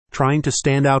Trying to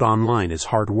stand out online is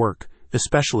hard work,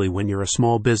 especially when you're a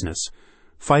small business.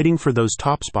 Fighting for those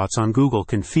top spots on Google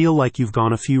can feel like you've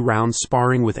gone a few rounds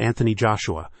sparring with Anthony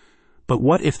Joshua. But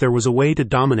what if there was a way to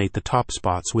dominate the top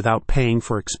spots without paying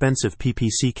for expensive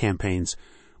PPC campaigns?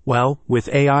 Well, with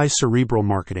AI cerebral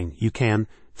marketing, you can,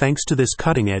 thanks to this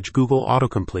cutting-edge Google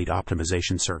Autocomplete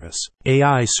optimization service.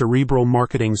 AI cerebral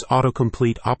marketing's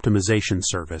Autocomplete optimization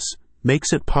service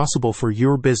makes it possible for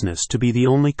your business to be the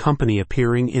only company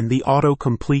appearing in the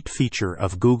Autocomplete feature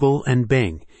of Google and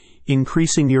Bing,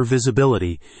 increasing your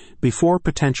visibility before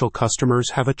potential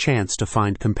customers have a chance to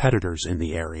find competitors in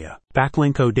the area.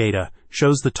 Backlinko data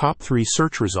shows the top 3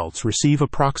 search results receive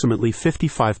approximately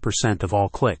 55% of all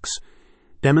clicks,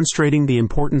 demonstrating the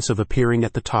importance of appearing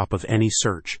at the top of any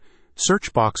search.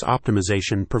 Search box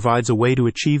optimization provides a way to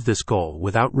achieve this goal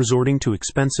without resorting to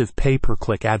expensive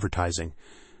pay-per-click advertising.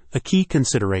 A key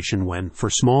consideration when, for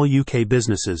small UK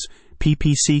businesses,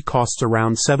 PPC costs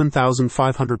around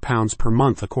 £7,500 per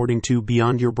month according to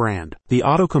Beyond Your Brand. The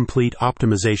Autocomplete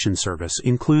optimization service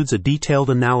includes a detailed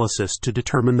analysis to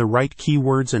determine the right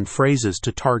keywords and phrases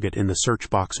to target in the search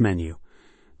box menu.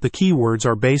 The keywords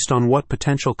are based on what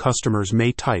potential customers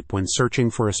may type when searching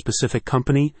for a specific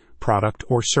company, product,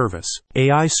 or service.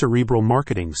 AI cerebral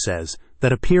marketing says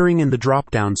that appearing in the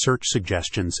drop-down search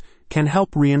suggestions can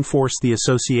help reinforce the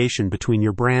association between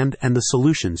your brand and the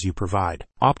solutions you provide.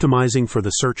 Optimizing for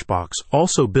the search box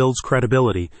also builds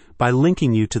credibility by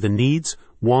linking you to the needs,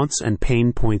 wants, and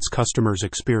pain points customers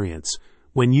experience.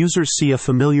 When users see a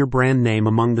familiar brand name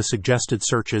among the suggested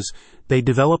searches, they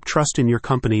develop trust in your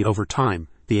company over time,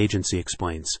 the agency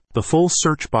explains. The full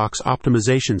search box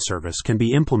optimization service can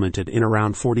be implemented in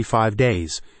around 45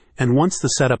 days, and once the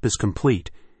setup is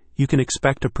complete, you can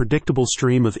expect a predictable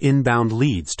stream of inbound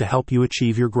leads to help you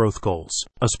achieve your growth goals.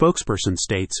 A spokesperson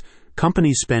states,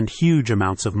 companies spend huge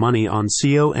amounts of money on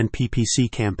SEO and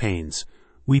PPC campaigns.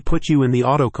 We put you in the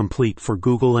autocomplete for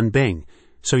Google and Bing,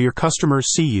 so your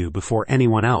customers see you before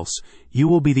anyone else. You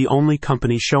will be the only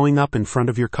company showing up in front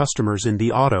of your customers in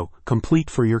the auto-complete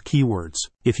for your keywords.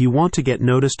 If you want to get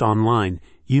noticed online,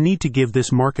 you need to give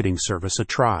this marketing service a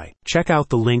try. Check out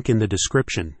the link in the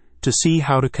description to see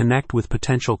how to connect with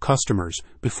potential customers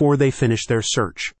before they finish their search.